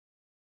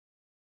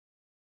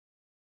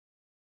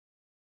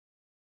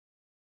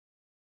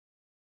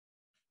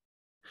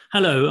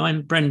Hello,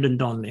 I'm Brendan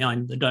Donnelly.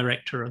 I'm the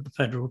director of the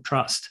Federal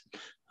Trust.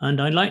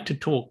 And I'd like to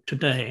talk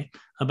today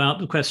about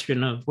the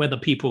question of whether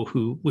people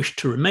who wish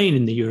to remain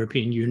in the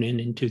European Union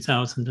in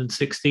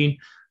 2016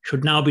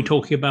 should now be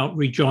talking about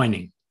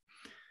rejoining.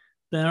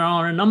 There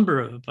are a number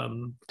of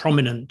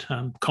prominent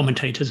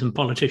commentators and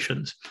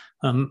politicians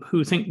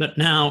who think that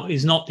now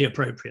is not the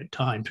appropriate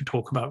time to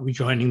talk about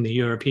rejoining the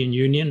European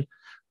Union.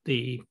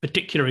 The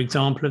particular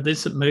example of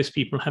this that most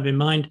people have in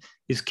mind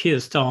is Keir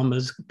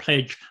Starmer's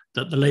pledge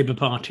that the Labour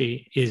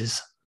Party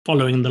is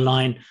following the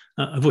line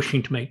of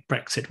wishing to make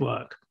Brexit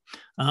work.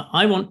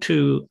 I want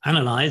to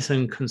analyse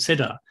and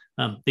consider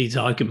these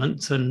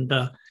arguments and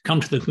come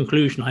to the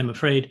conclusion, I'm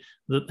afraid,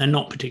 that they're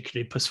not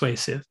particularly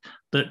persuasive,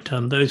 that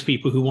those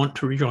people who want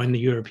to rejoin the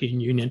European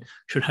Union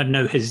should have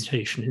no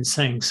hesitation in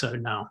saying so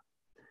now.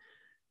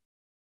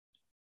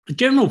 The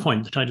general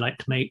point that I'd like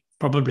to make,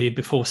 probably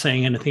before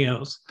saying anything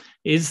else,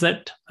 is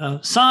that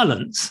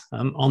silence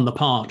on the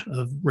part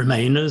of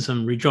Remainers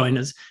and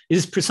Rejoiners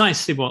is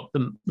precisely what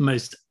the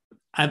most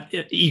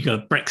eager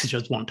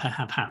Brexiters want to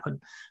have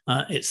happen.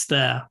 It's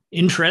their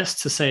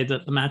interest to say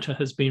that the matter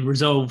has been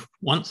resolved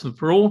once and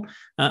for all,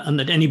 and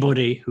that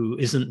anybody who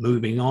isn't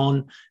moving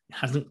on,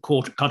 hasn't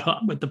caught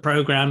up with the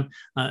programme,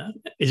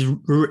 is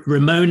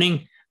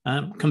remoaning,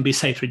 can be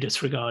safely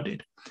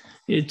disregarded.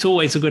 It's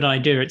always a good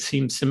idea, it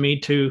seems to me,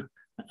 to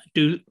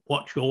do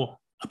what your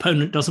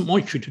opponent doesn't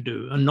want you to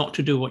do and not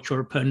to do what your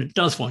opponent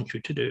does want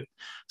you to do.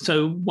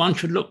 So one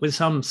should look with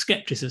some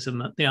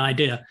skepticism at the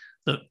idea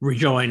that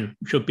rejoin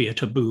should be a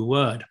taboo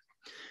word.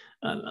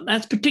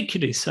 That's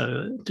particularly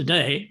so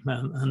today,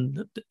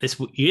 and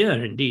this year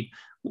indeed,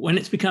 when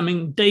it's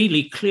becoming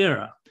daily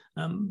clearer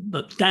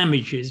that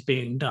damage is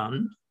being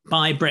done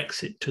by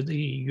Brexit to the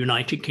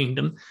United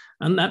Kingdom,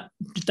 and that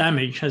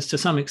damage has to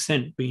some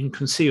extent been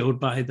concealed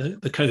by the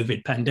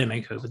COVID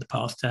pandemic over the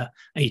past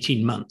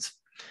 18 months.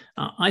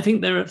 I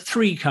think there are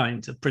three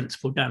kinds of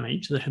principal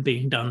damage that are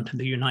being done to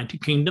the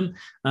United Kingdom,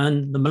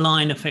 and the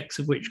malign effects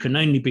of which can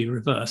only be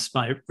reversed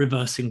by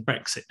reversing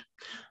Brexit.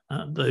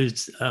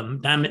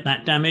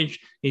 That damage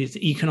is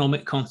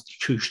economic,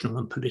 constitutional,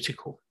 and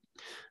political.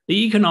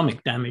 The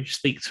economic damage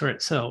speaks for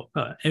itself.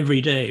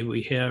 Every day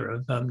we hear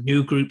of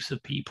new groups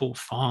of people,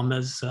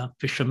 farmers,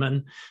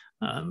 fishermen,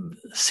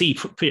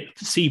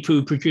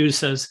 seafood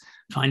producers,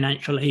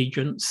 financial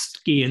agents,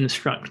 ski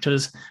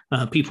instructors,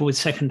 people with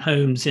second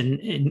homes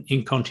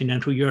in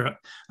continental Europe,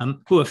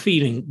 who are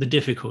feeling the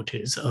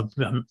difficulties of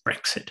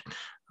Brexit.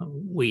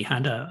 We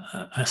had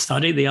a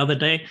study the other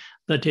day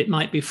that it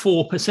might be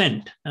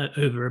 4%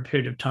 over a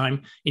period of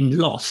time in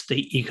lost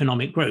the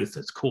economic growth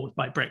that's caused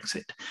by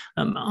Brexit.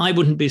 I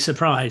wouldn't be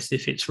surprised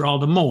if it's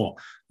rather more,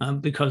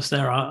 because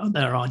there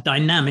are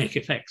dynamic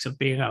effects of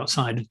being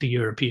outside of the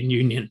European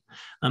Union.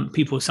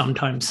 People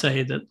sometimes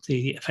say that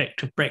the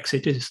effect of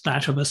Brexit is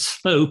that of a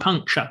slow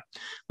puncture.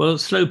 Well,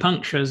 slow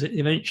punctures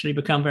eventually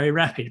become very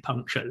rapid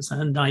punctures,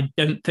 and I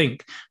don't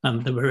think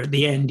that we're at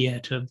the end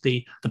yet of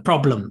the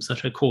problems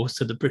that are caused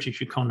to the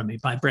British economy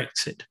by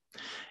Brexit.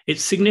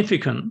 It's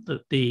significant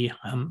that the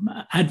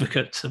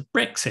advocates of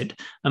Brexit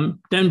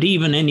don't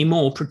even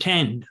anymore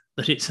pretend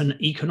that it's an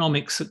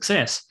economic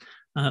success.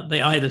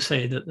 They either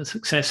say that the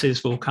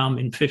successes will come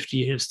in 50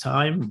 years'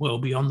 time, well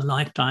beyond the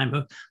lifetime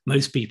of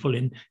most people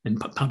in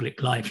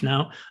public life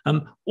now,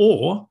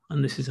 or,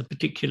 and this is a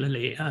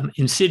particularly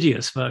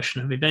insidious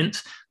version of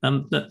events,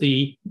 that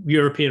the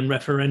European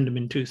referendum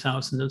in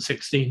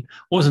 2016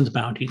 wasn't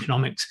about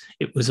economics,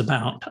 it was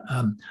about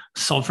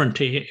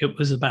sovereignty, it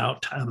was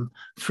about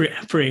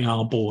freeing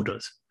our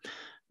borders.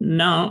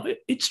 Now,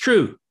 it's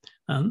true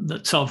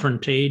that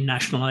sovereignty,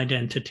 national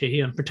identity,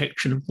 and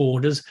protection of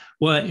borders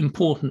were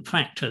important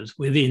factors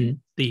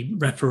within the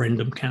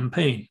referendum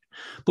campaign.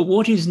 But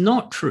what is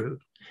not true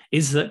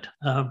is that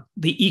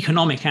the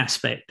economic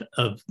aspect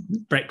of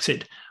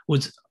Brexit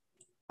was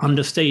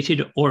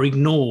understated or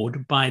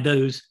ignored by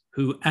those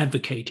who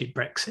advocated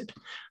Brexit.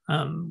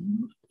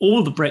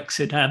 All the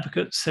Brexit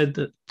advocates said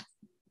that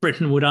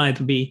Britain would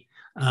either be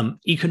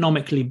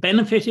economically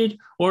benefited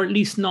or at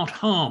least not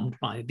harmed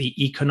by the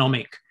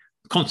economic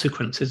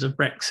consequences of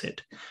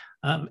Brexit.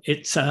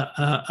 It's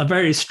a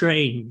very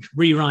strange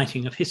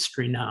rewriting of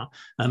history now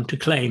to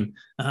claim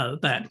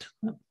that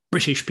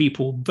British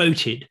people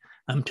voted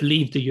to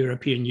leave the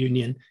European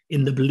Union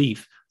in the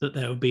belief that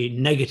there would be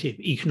negative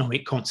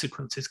economic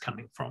consequences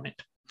coming from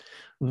it.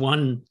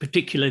 One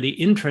particularly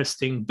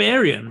interesting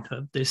variant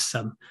of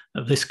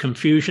this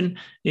confusion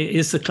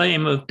is the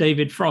claim of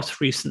David Frost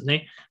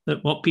recently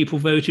that what people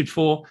voted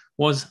for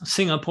was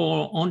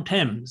Singapore on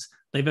Thames.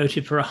 They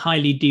voted for a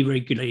highly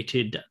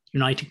deregulated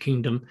United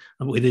Kingdom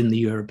within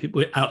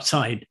the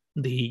outside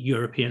the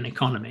European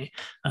economy.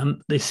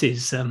 This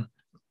is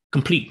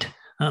complete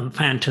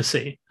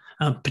fantasy.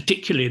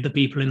 particularly the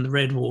people in the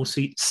red wall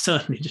seats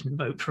certainly didn't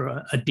vote for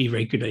a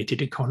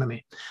deregulated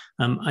economy.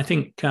 I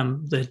think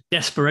the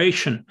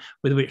desperation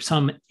with which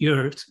some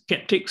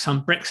Eurosceptics,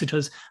 some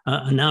Brexiters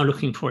are now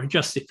looking for a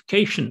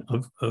justification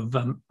of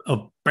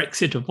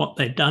Brexit, of what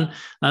they've done,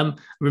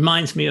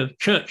 reminds me of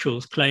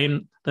Churchill's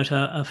claim that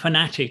a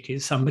fanatic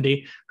is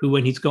somebody who,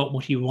 when he's got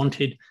what he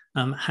wanted,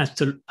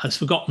 has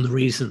forgotten the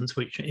reasons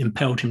which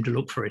impelled him to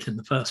look for it in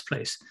the first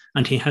place,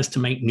 and he has to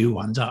make new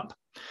ones up.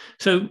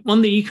 So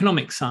on the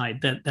economic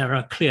side, there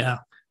are clear,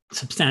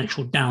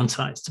 substantial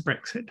downsides to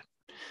Brexit.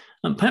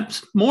 And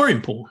perhaps more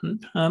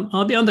important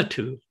are the other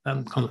two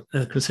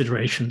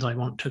considerations I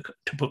want to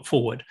put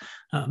forward,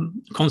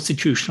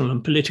 constitutional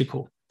and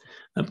political.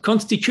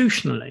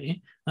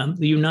 Constitutionally,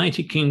 the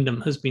United Kingdom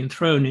has been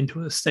thrown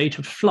into a state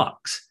of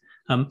flux,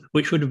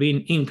 which would have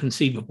been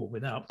inconceivable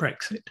without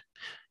Brexit.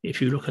 If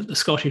you look at the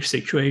Scottish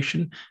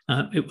situation,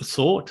 it was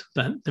thought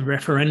that the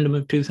referendum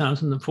of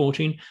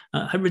 2014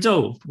 had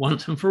resolved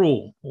once and for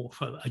all, or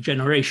for a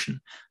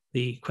generation,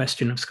 the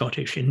question of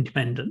Scottish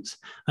independence.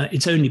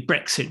 It's only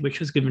Brexit which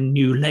has given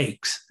new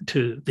legs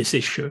to this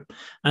issue.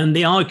 And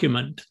the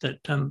argument that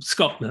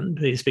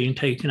Scotland is being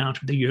taken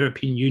out of the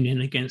European Union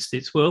against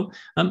its will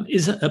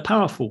is a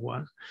powerful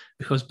one,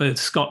 because both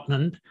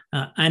Scotland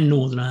and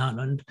Northern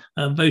Ireland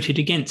voted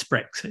against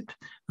Brexit.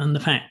 And the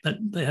fact that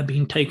they are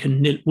being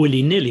taken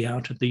willy-nilly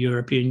out of the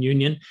European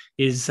Union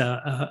is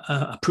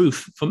a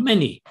proof for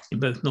many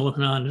in both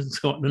Northern Ireland and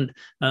Scotland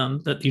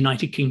that the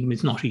United Kingdom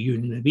is not a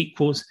union of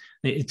equals.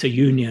 It's a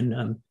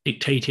union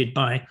dictated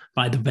by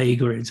the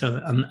vagaries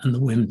and the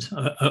whims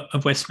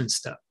of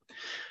Westminster.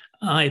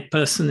 I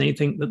personally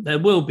think that there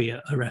will be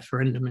a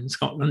referendum in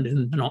Scotland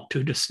in the not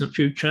too distant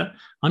future.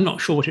 I'm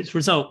not sure what its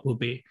result will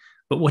be,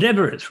 but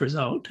whatever its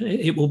result,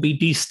 it will be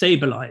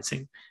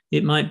destabilizing.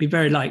 It might be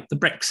very like the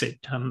Brexit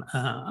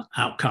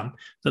outcome,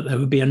 that there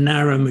would be a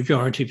narrow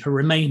majority for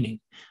remaining,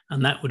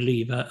 and that would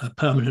leave a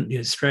permanently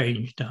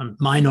estranged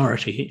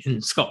minority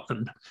in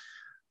Scotland.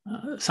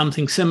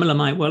 Something similar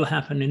might well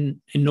happen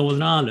in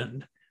Northern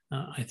Ireland.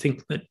 I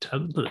think that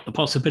the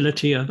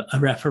possibility of a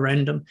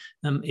referendum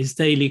is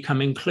daily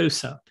coming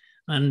closer.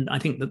 And I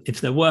think that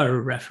if there were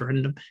a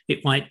referendum,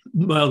 it might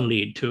well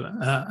lead to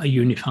a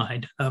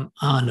unified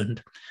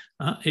Ireland.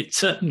 It's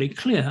certainly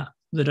clear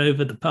that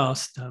over the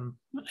past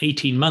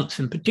 18 months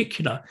in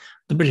particular,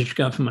 the British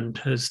government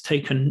has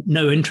taken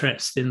no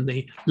interest in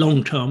the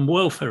long-term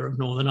welfare of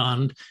Northern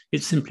Ireland.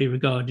 It's simply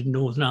regarded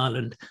Northern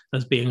Ireland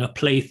as being a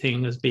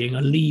plaything, as being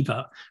a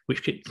lever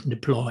which it can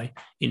deploy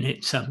in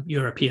its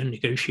European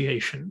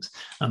negotiations.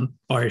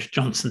 Boris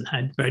Johnson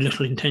had very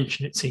little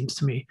intention, it seems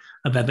to me,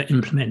 of ever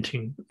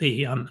implementing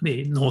the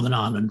Northern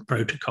Ireland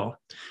Protocol.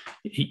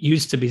 It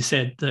used to be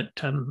said that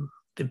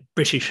the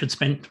British had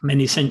spent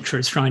many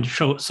centuries trying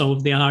to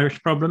solve the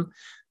Irish problem.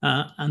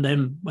 And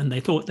then when they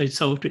thought they'd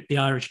solved it, the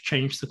Irish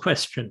changed the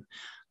question.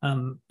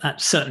 That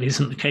certainly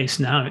isn't the case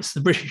now. It's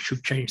the British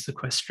who've changed the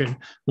question,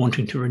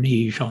 wanting to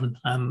renege on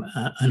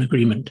an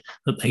agreement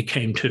that they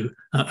came to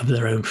of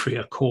their own free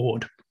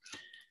accord.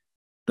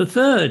 The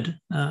third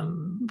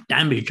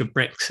damage of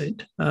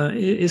Brexit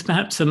is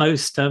perhaps the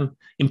most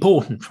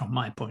important from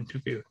my point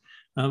of view,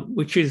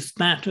 which is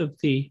that of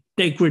the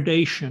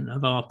degradation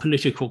of our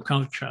political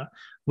culture,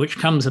 which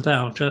comes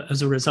about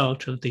as a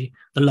result of the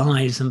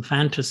lies and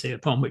fantasy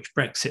upon which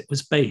Brexit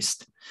was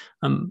based.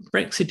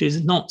 Brexit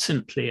is not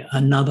simply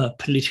another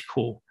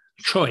political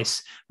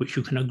choice which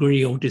you can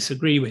agree or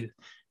disagree with.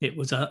 It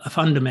was a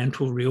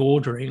fundamental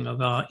reordering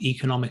of our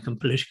economic and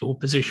political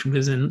position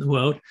within the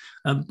world,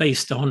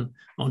 based on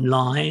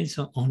lies,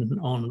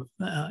 on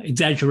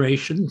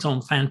exaggerations,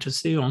 on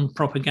fantasy, on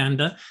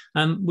propaganda,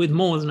 with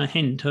more than a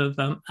hint of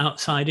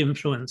outside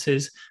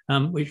influences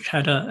which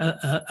had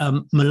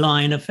a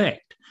malign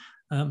effect.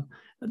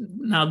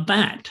 Now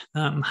that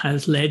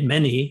has led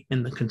many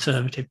in the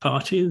Conservative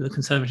Party, the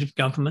Conservative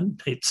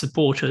government, its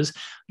supporters,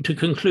 to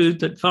conclude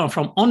that far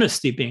from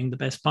honesty being the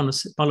best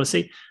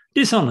policy,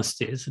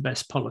 dishonesty is the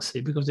best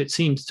policy, because it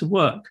seems to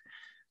work.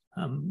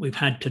 We've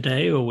had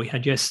today, or we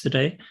had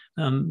yesterday,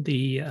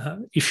 the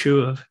issue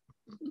of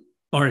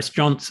Boris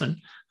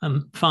Johnson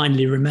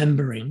finally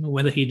remembering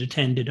whether he'd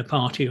attended a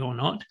party or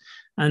not,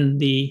 and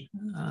the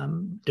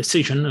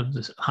decision of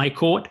the High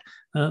Court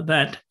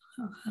that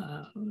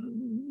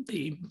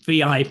the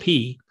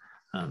VIP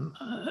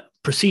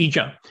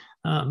procedure,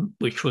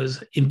 which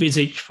was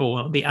envisaged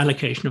for the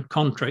allocation of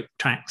contract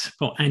tax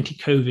for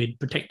anti-COVID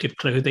protective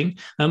clothing,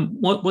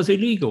 was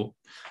illegal.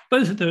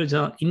 Both of those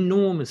are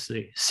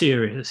enormously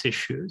serious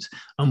issues.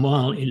 And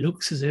while it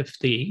looks as if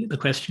the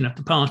question of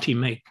the party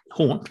may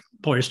haunt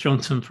Boris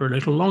Johnson for a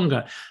little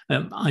longer,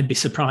 I'd be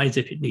surprised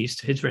if it leads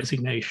to his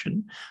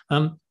resignation.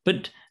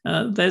 But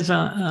there's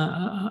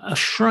a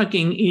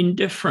shrugging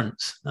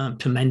indifference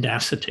to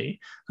mendacity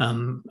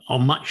on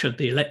much of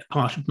the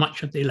part of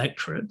much of the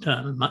electorate,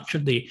 much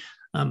of the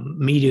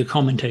media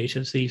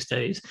commentators these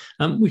days,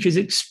 which is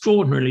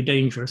extraordinarily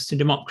dangerous to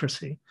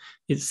democracy.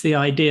 It's the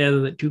idea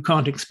that you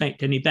can't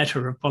expect any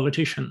better of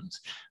politicians.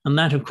 And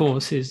that, of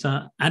course, is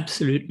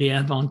absolutely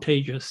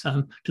advantageous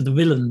to the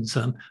villains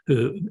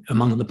who,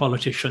 among the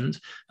politicians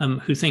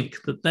who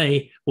think that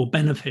they will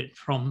benefit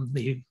from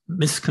the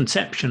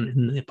misconception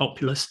in the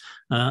populace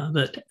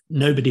that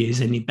nobody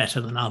is any better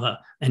than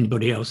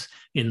anybody else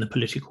in the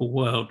political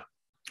world.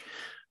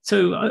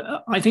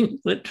 So I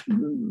think that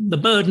the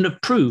burden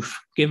of proof,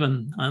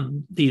 given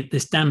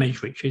this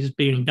damage which is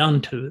being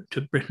done to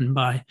Britain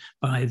by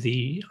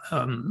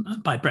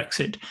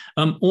Brexit,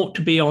 ought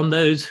to be on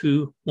those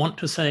who want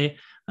to say,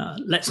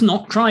 let's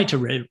not try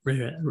to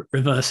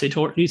reverse it,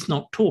 or at least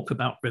not talk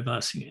about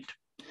reversing it.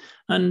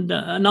 And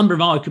a number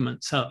of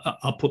arguments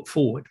are put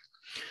forward.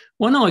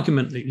 One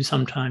argument that you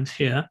sometimes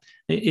hear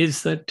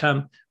is that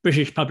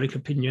British public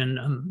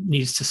opinion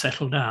needs to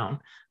settle down.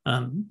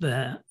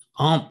 They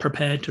aren't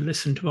prepared to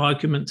listen to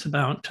arguments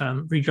about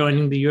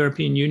rejoining the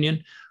European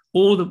Union.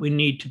 All that we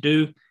need to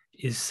do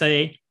is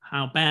say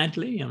how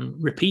badly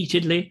and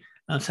repeatedly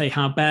say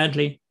how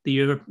badly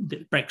the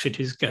Brexit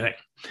is going.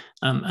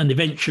 And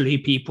eventually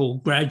people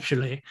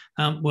gradually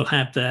will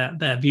have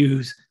their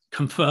views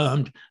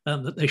confirmed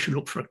that they should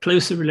look for a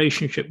closer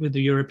relationship with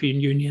the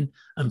European Union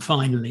and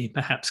finally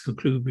perhaps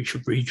conclude we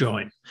should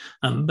rejoin.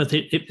 But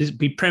it would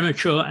be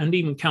premature and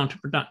even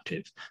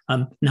counterproductive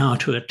now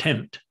to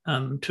attempt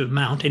to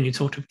mount any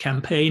sort of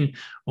campaign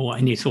or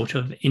any sort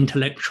of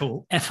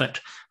intellectual effort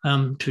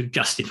to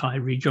justify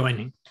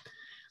rejoining.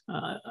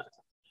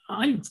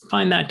 I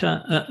find that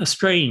a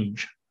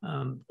strange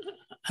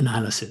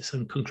analysis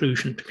and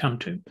conclusion to come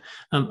to.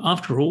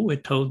 After all, we're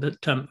told that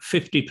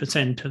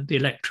 50% of the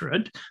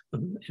electorate,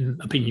 in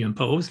opinion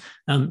polls,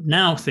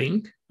 now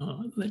think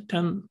that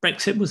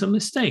Brexit was a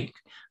mistake.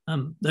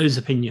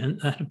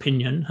 That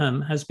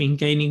opinion has been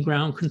gaining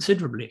ground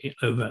considerably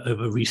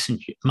over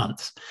recent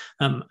months.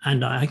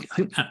 And I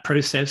think that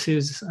process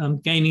is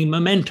gaining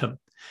momentum.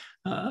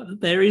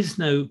 There is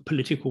no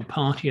political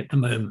party at the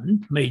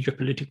moment, major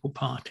political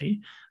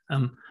party,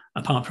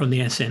 apart from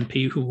the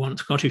SNP, who want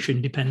Scottish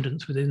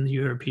independence within the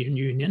European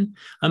Union,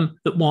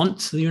 that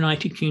wants the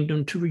United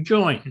Kingdom to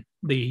rejoin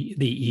the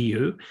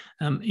EU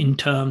in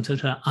terms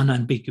that are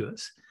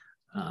unambiguous.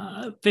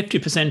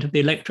 50% of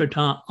the electorate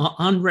are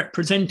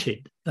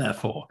unrepresented,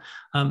 therefore.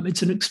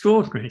 It's an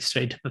extraordinary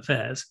state of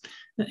affairs.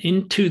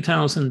 In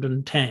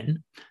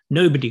 2010,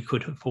 nobody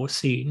could have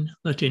foreseen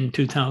that in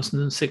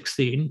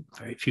 2016,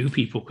 very few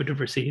people could have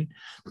foreseen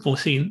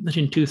that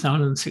in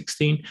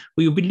 2016,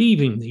 we would be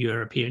leaving the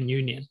European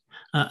Union.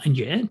 And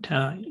yet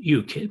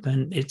UKIP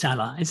and its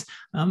allies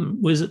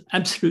was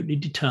absolutely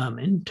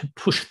determined to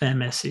push their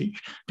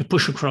message, to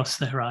push across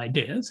their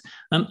ideas.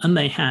 And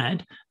they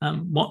had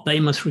what they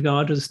must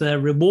regard as their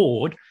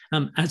reward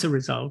as a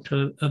result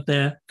of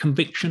their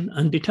conviction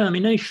and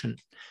determination.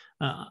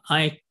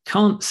 I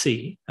can't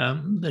see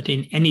that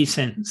in any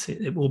sense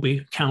it will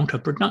be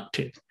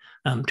counterproductive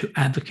to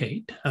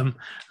advocate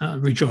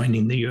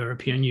rejoining the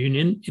European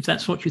Union if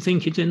that's what you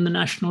think is in the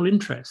national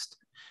interest.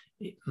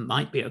 It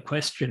might be a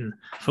question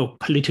for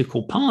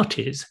political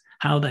parties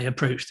how they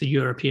approach the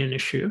European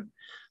issue,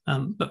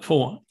 but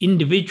for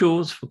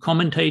individuals, for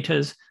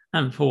commentators,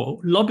 and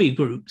for lobby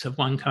groups of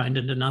one kind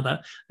and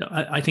another,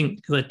 I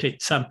think that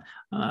it's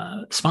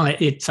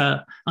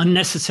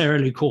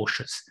unnecessarily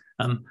cautious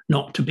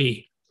not to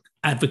be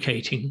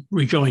advocating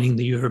rejoining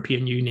the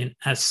European Union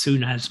as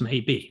soon as may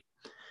be.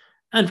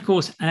 And of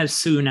course, as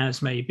soon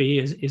as may be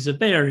is a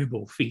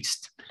variable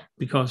feast,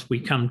 because we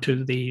come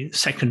to the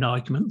second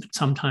argument that's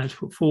sometimes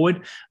put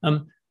forward.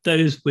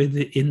 Those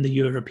within the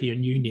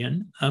European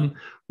Union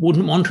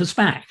wouldn't want us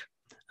back,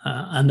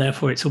 and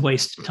therefore it's a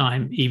waste of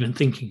time even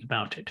thinking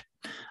about it.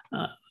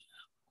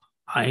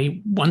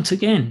 I, once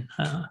again,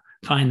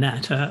 find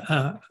that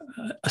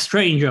a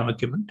strange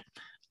argument.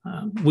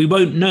 We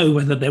won't know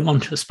whether they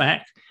want us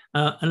back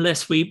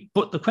unless we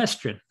put the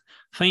question.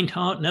 Faint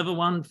heart never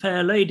won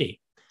fair lady.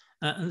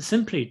 And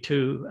simply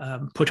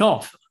to put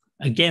off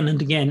again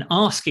and again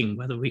asking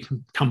whether we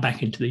can come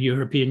back into the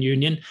European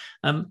Union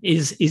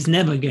is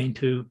never going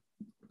to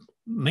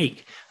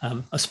make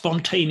a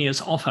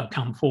spontaneous offer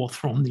come forth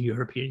from the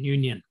European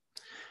Union.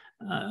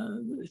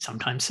 It's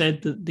sometimes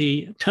said that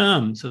the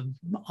terms of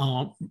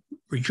our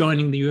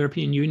rejoining the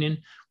European Union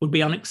would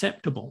be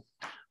unacceptable.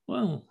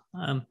 Well,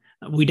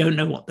 we don't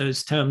know what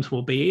those terms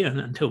will be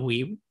until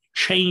we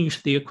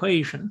change the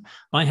equation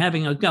by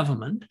having a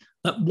government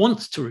that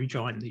wants to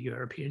rejoin the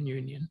European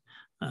Union.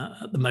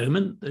 At the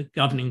moment, the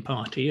governing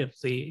party of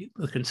the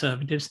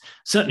Conservatives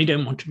certainly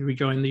don't want to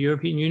rejoin the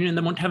European Union.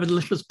 They want to have as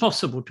little as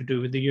possible to do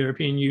with the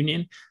European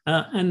Union,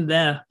 and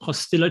their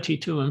hostility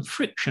to and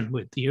friction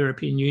with the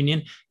European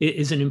Union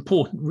is an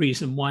important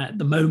reason why at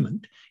the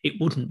moment it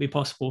wouldn't be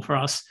possible for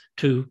us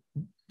to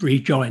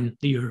rejoin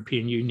the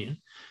European Union.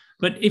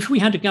 But if we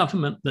had a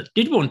government that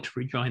did want to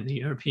rejoin the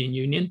European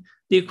Union,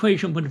 the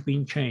equation would have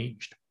been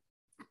changed.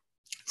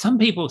 Some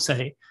people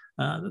say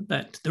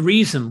that the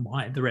reason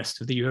why the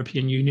rest of the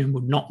European Union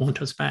would not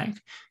want us back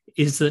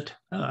is that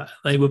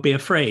they would be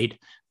afraid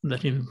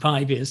that in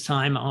 5 years'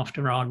 time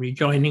after our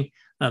rejoining,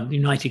 the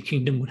United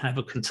Kingdom would have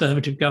a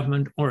Conservative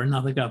government or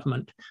another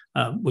government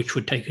which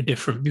would take a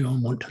different view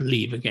and want to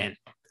leave again.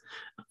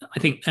 I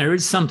think there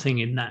is something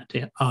in that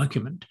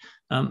argument,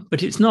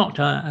 but it's not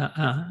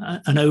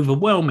an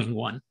overwhelming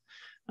one.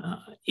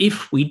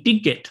 If we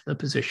did get to the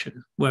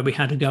position where we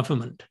had a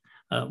government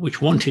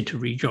which wanted to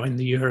rejoin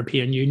the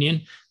European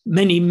Union,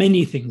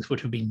 many things would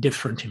have been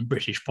different in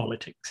British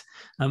politics.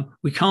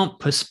 We can't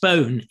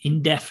postpone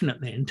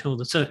indefinitely until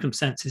the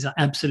circumstances are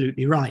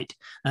absolutely right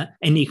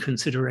any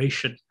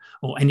consideration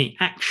or any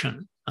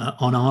action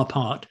on our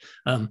part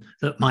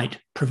that might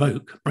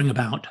bring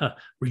about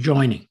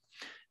rejoining.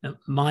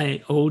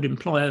 My old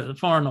employer at the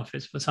Foreign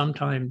Office was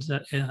sometimes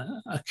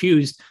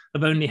accused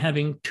of only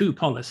having two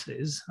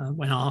policies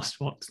when asked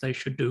what they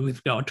should do with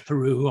regard to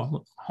Peru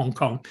or Hong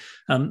Kong.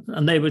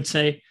 And they would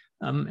say,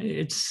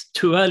 it's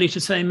too early to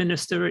say,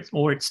 Minister,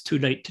 or it's too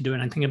late to do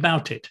anything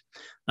about it.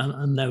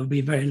 And there would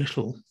be very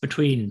little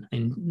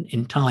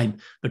in time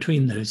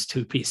between those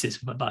two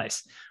pieces of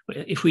advice.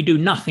 If we do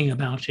nothing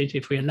about it,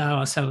 if we allow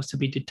ourselves to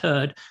be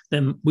deterred,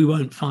 then we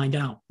won't find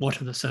out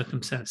what are the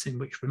circumstances in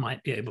which we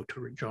might be able to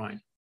rejoin.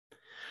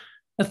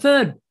 A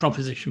third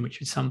proposition,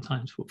 which is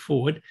sometimes put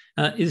forward,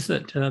 is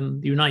that the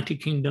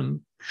United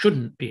Kingdom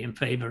shouldn't be in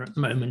favour at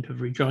the moment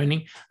of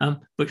rejoining,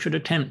 but should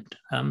attempt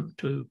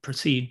to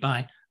proceed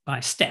by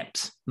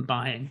steps,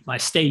 by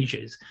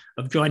stages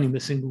of joining the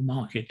single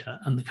market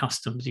and the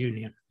customs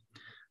union,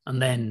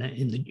 and then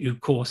in the due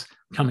course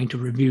coming to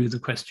review the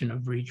question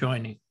of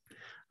rejoining.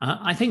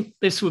 I think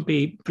this would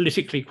be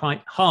politically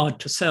quite hard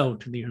to sell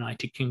to the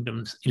United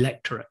Kingdom's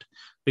electorate,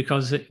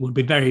 because it would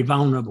be very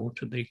vulnerable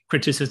to the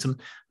criticism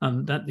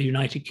that the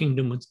United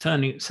Kingdom was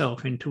turning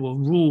itself into a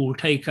rule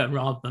taker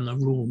rather than a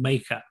rule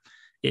maker.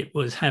 It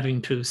was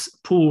having to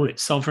pool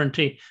its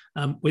sovereignty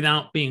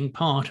without being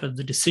part of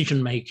the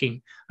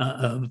decision-making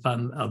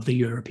of the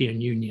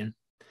European Union.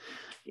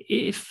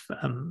 If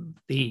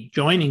the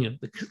joining of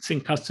the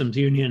customs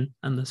union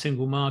and the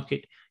single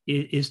market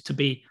is to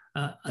be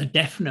a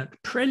definite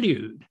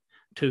prelude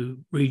to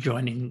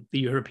rejoining the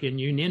European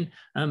Union,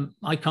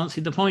 I can't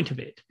see the point of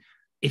it.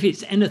 If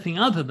it's anything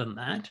other than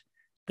that,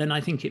 then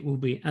I think it will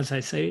be, as I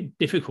say,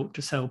 difficult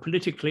to sell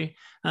politically,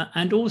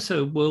 and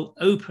also will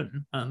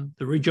open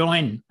the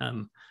Rejoin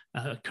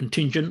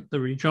contingent,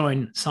 the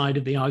Rejoin side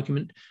of the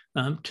argument,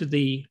 to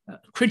the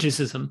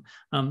criticism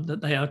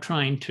that they are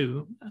trying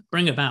to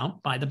bring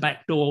about by the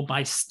back door,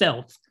 by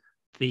stealth,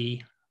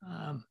 the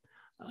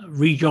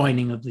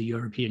rejoining of the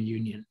European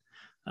Union.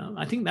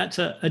 I think that's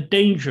a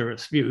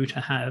dangerous view to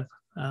have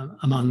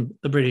among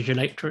the British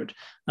electorate,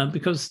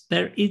 because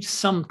there is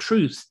some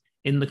truth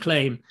in the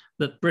claim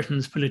that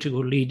Britain's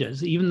political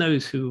leaders, even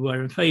those who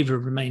were in favour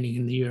of remaining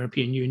in the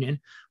European Union,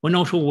 were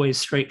not always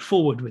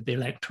straightforward with the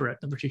electorate,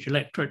 the British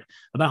electorate,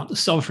 about the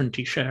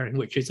sovereignty sharing,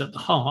 which is at the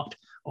heart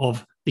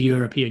of the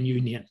European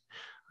Union.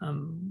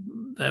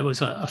 There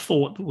was a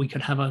thought that we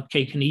could have our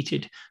cake and eat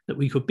it, that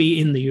we could be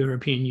in the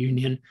European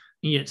Union,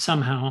 and yet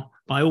somehow,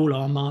 by all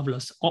our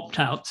marvellous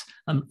opt-outs,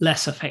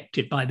 less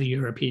affected by the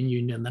European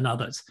Union than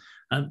others.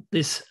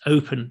 This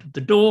opened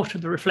the door to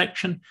the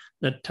reflection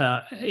that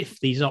if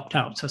these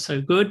opt-outs are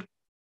so good,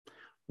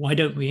 why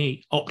don't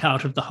we opt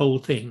out of the whole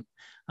thing?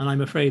 And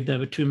I'm afraid there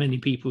were too many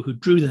people who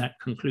drew that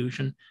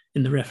conclusion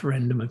in the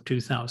referendum of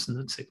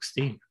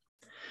 2016.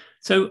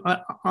 So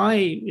I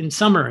in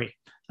summary,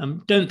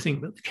 don't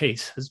think that the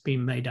case has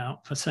been made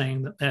out for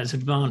saying that there's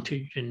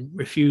advantage in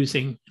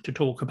refusing to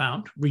talk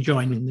about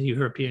rejoining the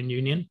European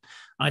Union.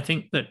 I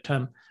think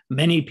that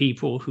many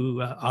people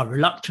who are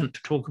reluctant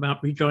to talk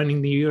about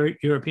rejoining the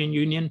European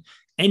Union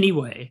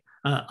anyway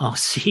are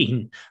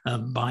seen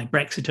by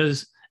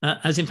Brexiteers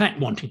as in fact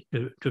wanting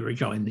to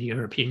rejoin the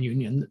European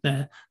Union.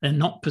 They're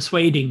not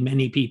persuading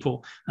many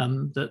people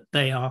that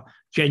they are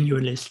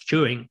genuinely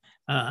eschewing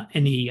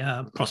any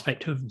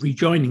prospect of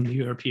rejoining the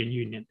European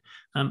Union.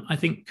 I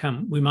think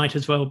we might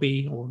as well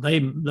be, or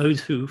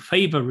those who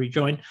favour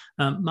rejoin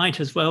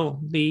might as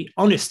well be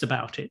honest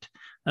about it.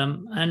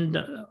 And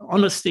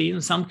honesty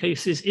in some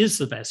cases is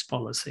the best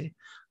policy,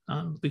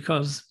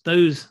 because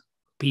those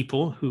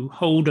people who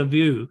hold a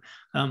view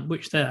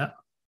which they're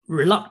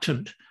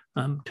reluctant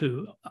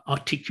to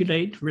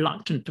articulate,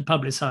 reluctant to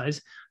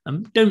publicise,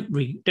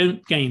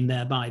 don't gain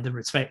thereby the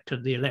respect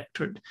of the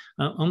electorate.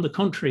 On the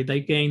contrary,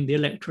 they gain the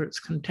electorate's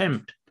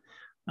contempt.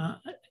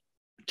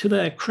 To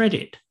their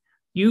credit,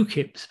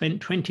 UKIP spent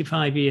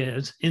 25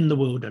 years in the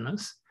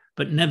wilderness,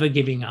 but never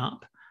giving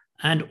up,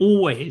 and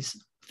always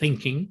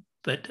thinking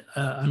that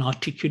an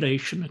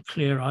articulation, a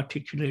clear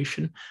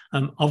articulation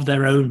of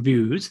their own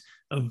views,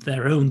 of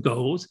their own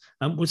goals,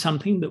 was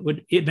something that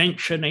would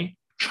eventually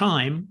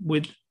chime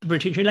with the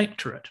British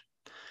electorate.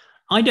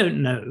 I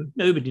don't know,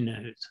 nobody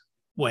knows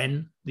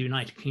when the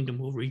United Kingdom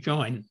will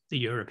rejoin the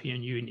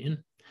European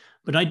Union,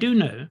 but I do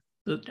know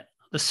that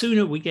the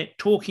sooner we get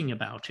talking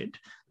about it,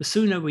 the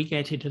sooner we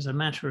get it as a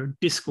matter of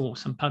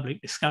discourse and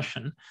public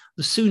discussion,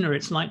 the sooner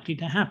it's likely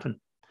to happen.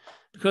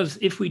 Because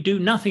if we do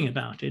nothing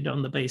about it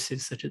on the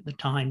basis that the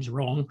time's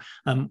wrong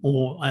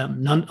or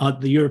none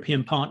of the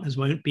European partners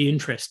won't be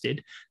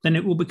interested, then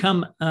it will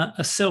become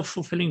a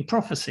self-fulfilling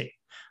prophecy.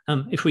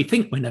 If we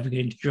think we're never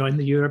going to join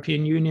the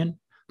European Union,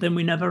 then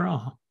we never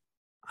are.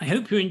 I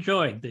hope you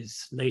enjoyed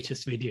this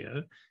latest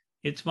video.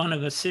 It's one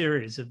of a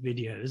series of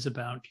videos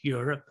about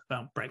Europe,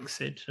 about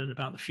Brexit, and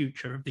about the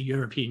future of the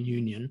European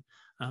Union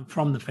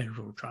from the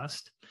Federal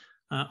Trust.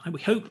 I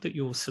hope that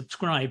you'll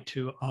subscribe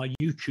to our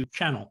YouTube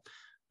channel,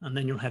 and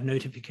then you'll have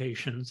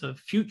notifications of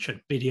future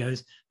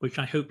videos, which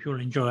I hope you'll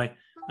enjoy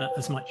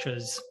as much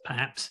as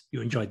perhaps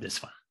you enjoyed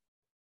this one.